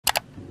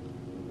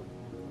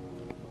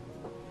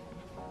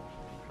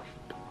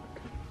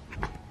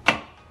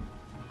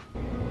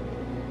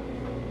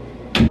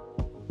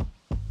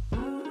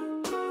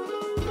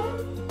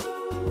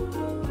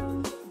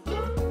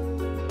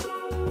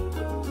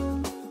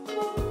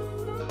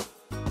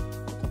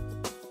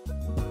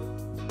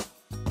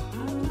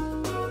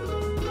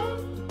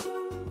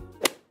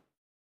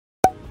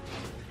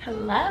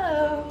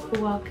Hello,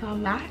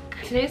 welcome back.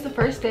 Today's the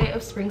first day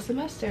of spring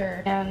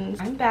semester and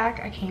I'm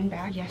back. I came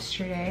back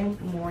yesterday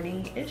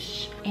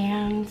morning-ish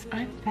and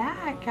I'm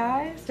back,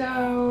 guys.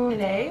 So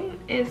today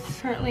is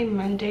currently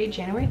Monday,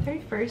 January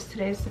 31st.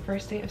 Today is the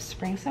first day of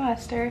spring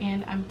semester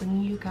and I'm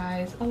bringing you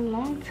guys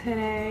along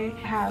today.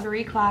 I have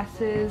 3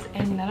 classes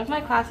and none of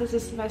my classes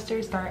this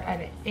semester start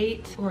at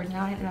 8 or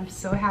 9 and I'm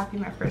so happy.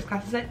 My first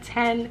class is at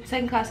 10,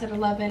 second class at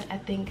 11. I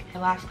think my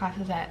last class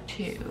is at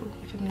 2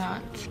 if I'm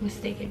not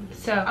mistaken.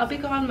 So I'll be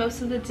gone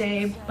most of the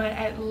day, but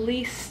at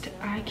least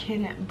I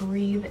can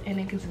breathe and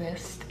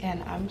exist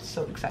and I'm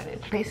so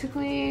excited.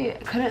 Basically, I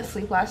couldn't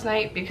sleep last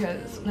night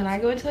because when I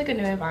go into like a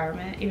new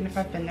environment, even if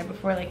I've been there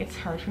before, like it's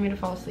hard for me to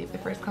fall asleep the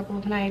first couple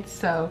of nights.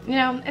 So, you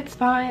know, it's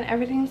fine.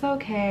 Everything's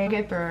okay. I'll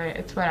get through it.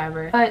 It's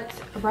whatever. But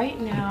right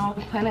now,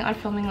 I'm planning on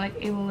filming like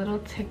a little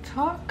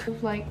TikTok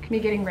of like me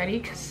getting ready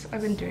because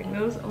I've been doing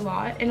those a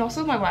lot. And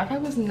also my Wi-Fi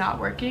was not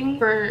working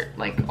for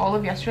like all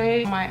of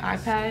yesterday on my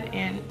iPad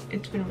and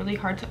it's been really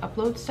hard to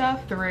upload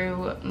stuff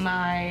through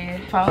my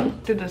phone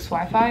through this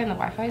Wi-Fi, and the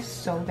Wi-Fi is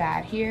so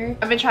bad here.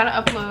 I've been trying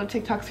to upload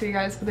TikToks for you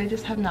guys, but they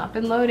just have not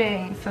been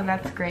loading, so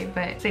that's great.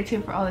 But stay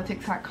tuned for all the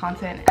TikTok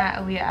content at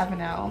Aliyah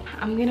Avanell.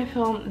 I'm gonna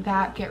film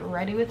that get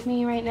ready with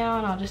me right now,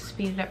 and I'll just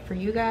speed it up for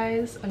you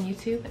guys on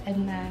YouTube,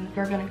 and then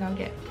we're gonna go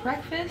get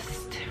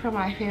breakfast from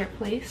my favorite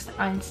place,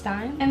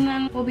 Einstein, and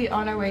then we'll be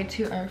on our way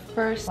to our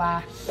first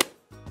class.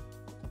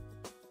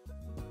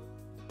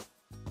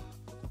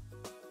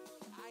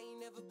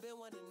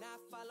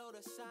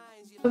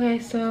 Okay,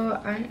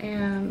 so I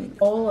am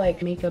all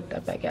like makeuped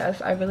up, I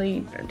guess. I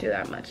really don't do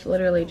that much.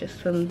 Literally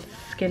just some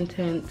skin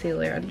tint,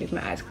 sealer underneath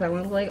my eyes because I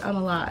want to look like I'm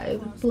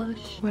alive.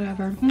 Blush,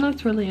 whatever. And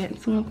that's really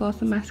it. Some lip gloss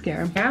and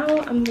mascara. Now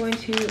I'm going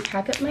to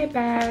pack up my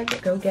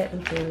bag, go get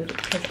some food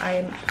because I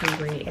am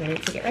hungry and I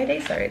need to get my day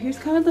started. Here's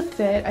kind of the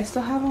fit. I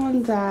still have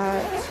on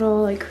that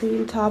little like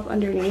cream top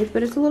underneath,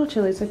 but it's a little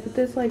chilly, so I put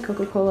this like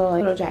Coca-Cola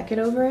like little jacket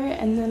over it,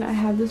 and then I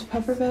have this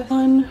puffer vest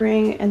on,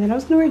 ring, and then I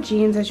was gonna wear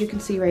jeans as you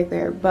can see right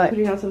there, but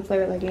putting on some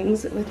flare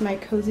leggings with my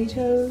cozy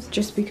toes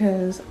just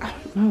because I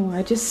don't know,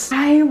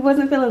 I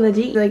wasn't feeling the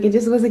jeans. Like it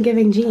just wasn't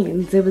giving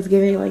jeans. It was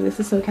giving like this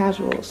is so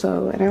casual.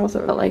 So, and I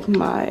also felt like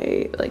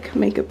my like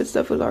makeup and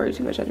stuff was already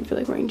too much. I didn't feel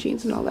like wearing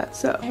jeans and all that.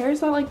 So hair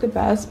is not like the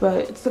best,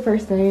 but it's the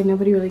first day and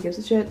nobody really gives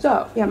a shit.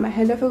 So yeah, my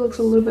head definitely looks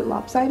a little bit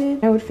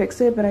lopsided. I would fix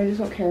it, but I just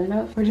don't care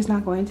enough. We're just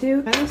not going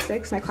to.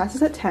 9:06, my class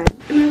is at 10.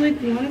 And I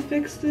like want to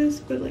fix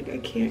this, but like I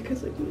can't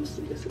because like most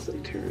of this is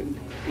like turned.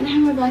 And I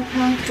have my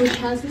backpack which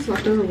has this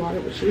leftover water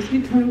which needs to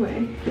be thrown away.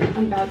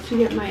 I'm about to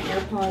get my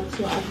AirPods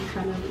so I can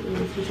kind of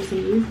listen to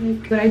some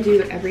music, but I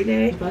do every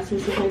day, bus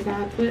and stuff like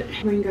that. But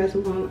bring you guys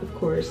along, of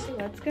course.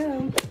 Let's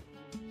go.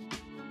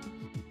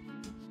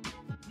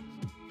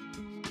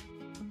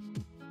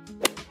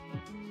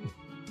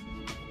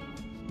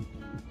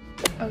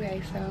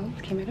 Okay, so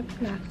came out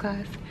of math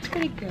class. It's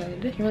pretty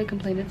good. Can't really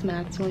complain, it's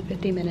math, it's only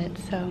 50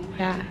 minutes, so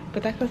yeah.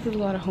 But that class is a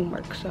lot of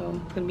homework,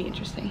 so it's gonna be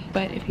interesting.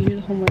 But if you do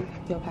the homework,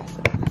 you'll pass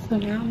the class. So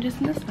now I'm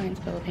just in the science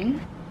building,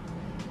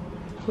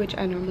 which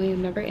I normally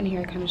am never in here.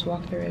 I kind of just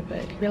walk through it,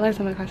 but I realized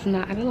that my class is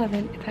not at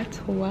 11, it's at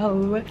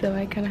 12. So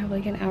I kind of have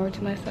like an hour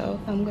to myself.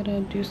 I'm gonna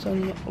do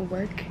some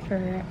work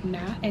for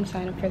math and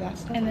sign up for that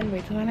stuff and then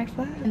wait till my next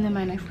class. And then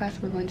my next class,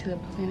 we're going to the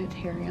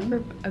planetarium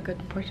for a good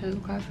portion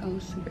of the class. I'm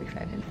super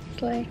excited.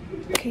 Slay.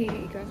 Okay,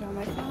 you guys are on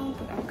my phone,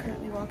 but I'm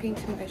currently walking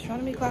to my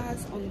astronomy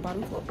class on the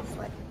bottom floor.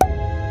 Slay.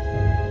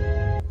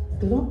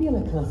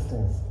 Globular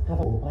clusters have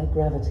all by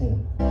gravity.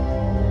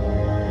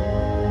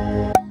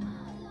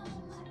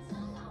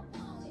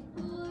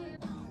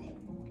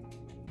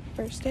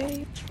 First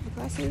day, my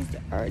classes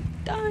are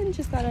done.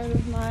 Just got out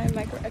of my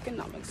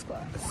microeconomics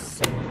class.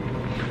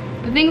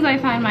 The things I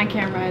find my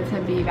camera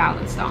to be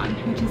balanced on,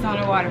 which is on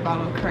a water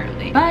bottle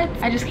currently. But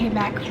I just came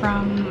back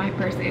from my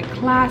first day of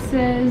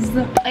classes.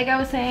 Like I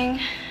was saying,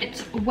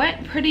 it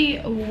went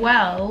pretty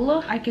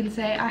well. I can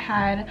say I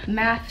had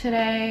math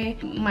today,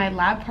 my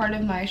lab part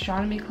of my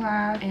astronomy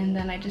class, and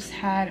then I just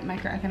had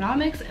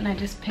microeconomics, and I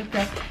just picked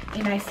up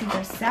a nice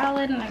Caesar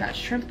salad and I got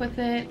shrimp with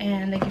it,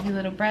 and they give you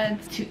little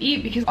breads to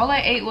eat because all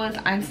I ate was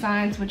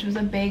Einstein's, which was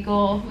a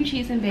bagel,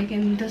 cheese and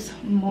bacon this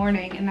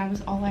morning, and that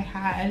was all I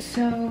had.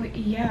 So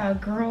yeah,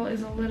 girl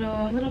is a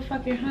little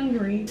fucking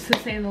hungry to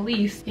say the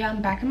least. Yeah,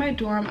 I'm back in my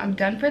dorm. I'm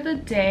done for the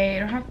day. I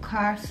don't have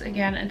class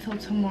again until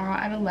tomorrow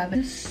at 11.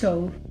 This is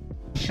so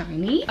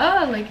shiny.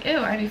 Oh, like ew,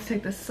 I need to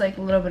take this like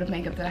little bit of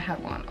makeup that I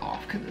have on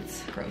off because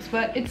it's gross.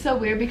 But it's so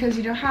weird because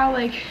you know how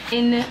like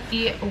in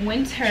the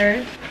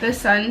winter the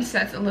sun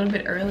sets a little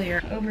bit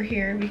earlier over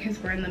here because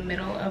we're in the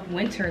middle of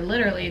winter.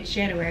 Literally it's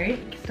January.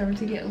 It's starting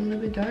to get a little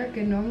bit dark,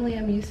 and normally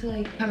I'm used to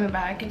like coming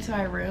back into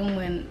my room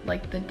when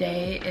like the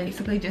day is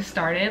basically just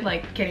started,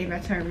 like getting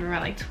back to my room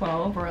around like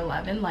 12 or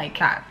 11. Like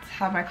that's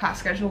how my class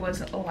schedule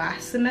was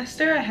last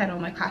semester. I had all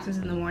my classes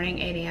in the morning,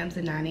 8 a.m.s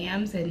and 9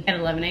 a.m.s and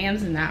 11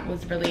 a.m.s, and that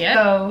was really it.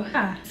 So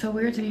yeah, so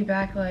weird to be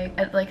back like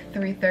at like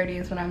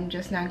 3:30 is when I'm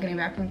just now getting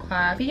back from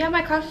class. But yeah,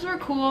 my classes were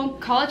cool.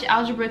 College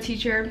algebra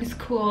teacher, he's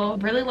cool.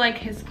 Really like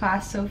his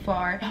class so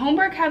far.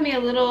 Homework had me a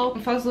little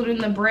fuzzled in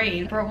the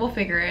brain, but we'll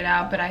figure it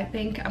out. But I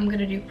think I'm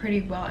gonna do pretty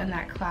well in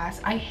that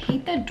class. I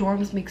hate that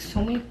dorms make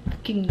so many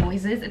fucking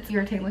noises. It's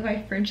irritating. Like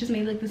my fridge just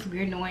made like this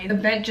weird noise. The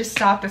vent just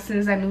stopped as soon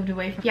as I moved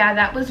away from. Yeah,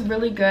 that was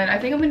really good. I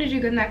think I'm gonna do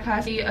good in that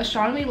class. The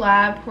astronomy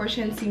lab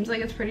portion seems like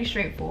it's pretty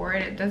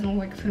straightforward. It doesn't look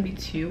like it's gonna be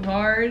too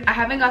hard. I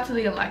haven't got to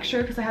the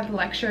lecture because I have the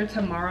lecture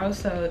tomorrow,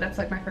 so that's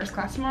like my first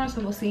class tomorrow,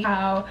 so we'll see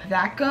how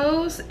that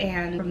goes.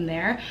 And from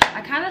there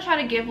I kind of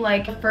try to give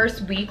like the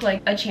first week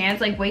like a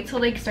chance, like wait till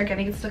they start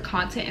getting into the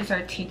content and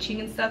start teaching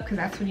and stuff, because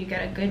that's when you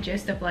get a good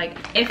gist of like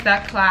if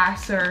that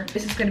class or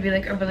this is gonna be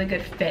like a really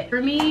good fit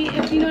for me,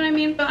 if you know what I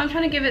mean. But I'm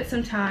trying to give it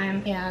some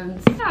time.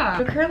 And yeah,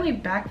 we're currently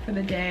back for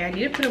the day. I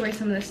need to put away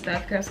some of this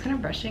stuff because I was kind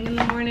of rushing in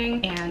the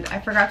morning and I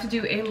forgot to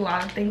do a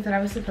lot of things that I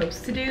was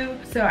supposed to do,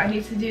 so I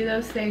need to do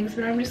those things.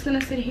 But I'm just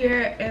gonna sit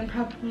here and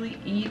probably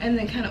eat and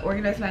then kind of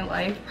organize my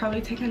life,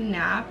 probably take a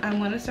nap. I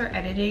want to start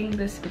editing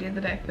this video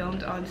that I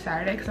filmed on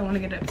Saturday because I want to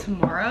get it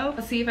tomorrow.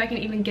 Let's see if I can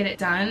even get it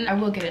done. I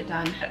will get it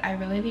done, but I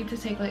really need to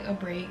take like a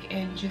break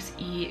and just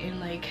eat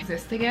and like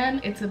exist again.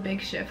 It's a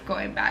big shift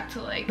going back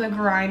to like the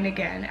grind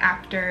again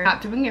after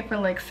not doing it for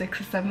like 6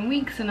 or 7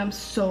 weeks, and I'm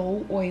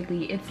so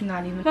oily, it's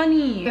not even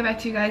funny. I'll get back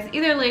to you guys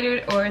either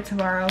later or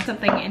tomorrow.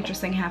 Something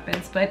interesting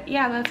happens. But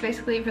yeah, that's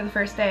basically it for the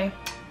first day.